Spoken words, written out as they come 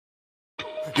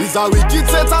Is a wicked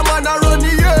set a man a run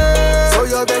the air. So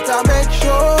you better make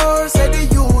sure, say the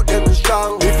youth them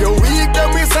strong. If you weak, then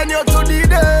we send you to the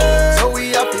day. So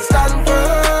we have to stand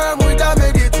firm with a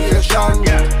meditation.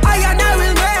 I and I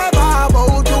will never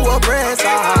bow to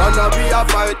oppressor. Gonna be a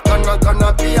fight,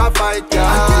 gonna be a fight, yeah.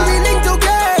 Until we link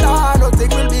together,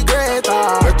 nothing will be greater.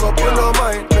 Make up your no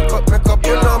mind, make up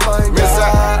your no mind,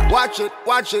 yeah.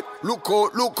 Watch it, look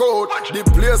out. The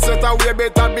place that we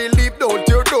better believe, don't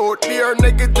you doubt. Their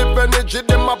negative energy,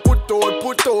 them a put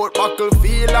out.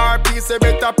 Battlefield or peace, they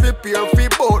better prepare for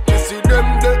both. You see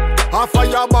them there, a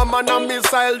fire bomb and a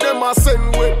missile, them a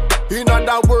send with. In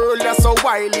other world, that's so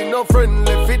wily, no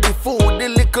friendly. For the food, the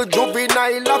little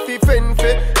juvenile, a fi fend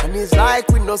for. And it's like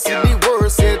we no see the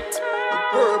worst yet.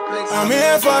 I'm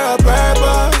here for a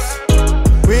purpose.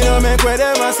 We don't make where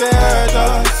them a say hurt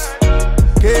us.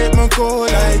 Keep me cool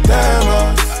like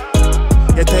thermos.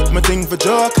 You take my thing for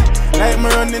joke, like me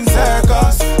running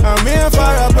circus. I'm here for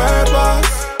a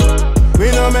purpose. We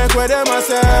don't make where them a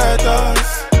say hurt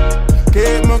us.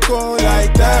 Keep me cool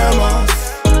like thermos.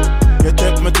 You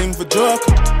take my thing for joke,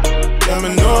 yeah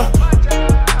me know.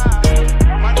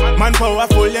 Man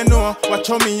powerful, you know. Watch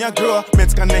how me a grow.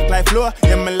 Mates connect like flow.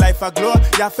 Yeah, my life a glow.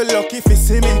 You feel lucky if you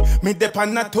see me. Me dep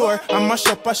on a tour. I'm a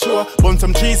shop a show. Bun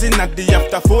some cheese in at the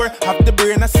after 4. Have the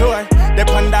brain a sore. Dep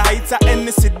on the heights of any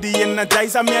city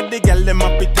energizer. Me a the girl them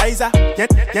appetizer.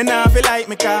 You know feel like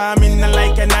me cause me not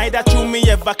like an either. Chew me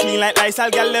ever clean like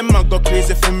Lysol. Girl them a go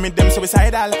crazy for me. Them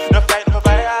suicidal. No fight no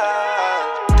fire.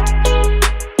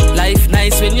 Life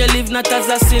nice when you live not as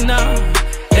a sinner.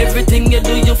 Everything you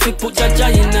do, you fi put Jaja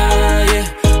in, yeah.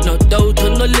 No doubt,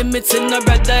 no limits in a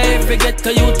brother. Every ghetto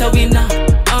youth a winner,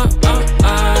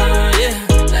 yeah.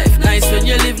 Life nice when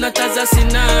you live not as a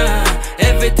sinner.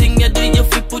 Everything you do, you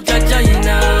fi put Jaja in,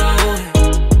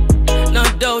 no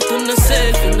doubt, no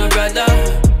self in a brother.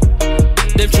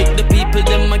 Them trick the people,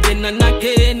 them again and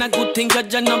again. A good thing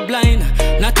Jaja not blind.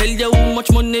 Not tell you how much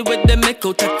money with them make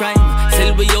out a crime.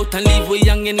 Sell we out and leave we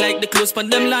youngin' like the clothes on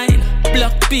them line.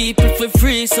 Block people for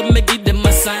free, so me give them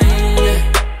a sign, yeah.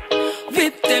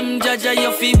 Whip them, Jaja,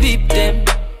 you fi whip them.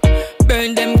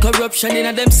 Burn them corruption in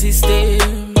a them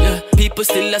system, yeah. People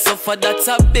still a suffer, that's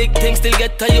a big thing. Still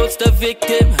get a youth the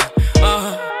victim,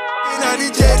 In the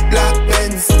jet black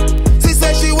Benz, she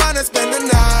said she wanna spend the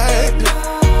night.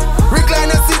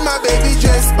 Recliner see my baby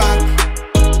dress back.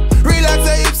 Relax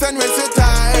her hips and rest your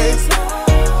thighs.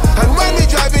 And when we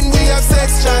driving, we have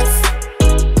sex chats.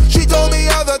 She told me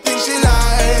all the things she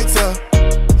likes,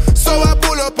 so I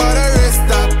pull up on her rest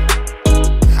stop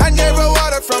and gave her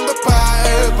water from the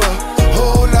pipe.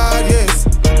 Oh Lord, yes.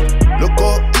 Look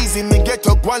how easy me get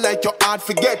up, one like your heart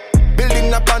forget.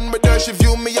 Building a band with her, she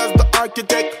view me as the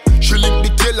architect. She linked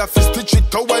the killer, fist to cheat,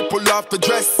 how I pull off the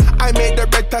dress. I made her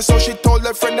better, so she told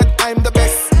her friend that I'm the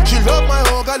best. She loved my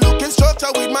hoga looking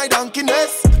structure with my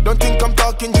donkeyness. Don't think I'm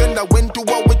talking gender, when to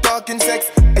what we talking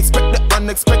sex. Expect the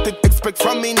unexpected, expect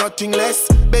from me nothing less.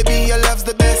 Baby, your love's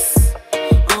the best.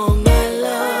 All my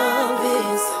love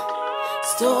is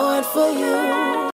stored for you.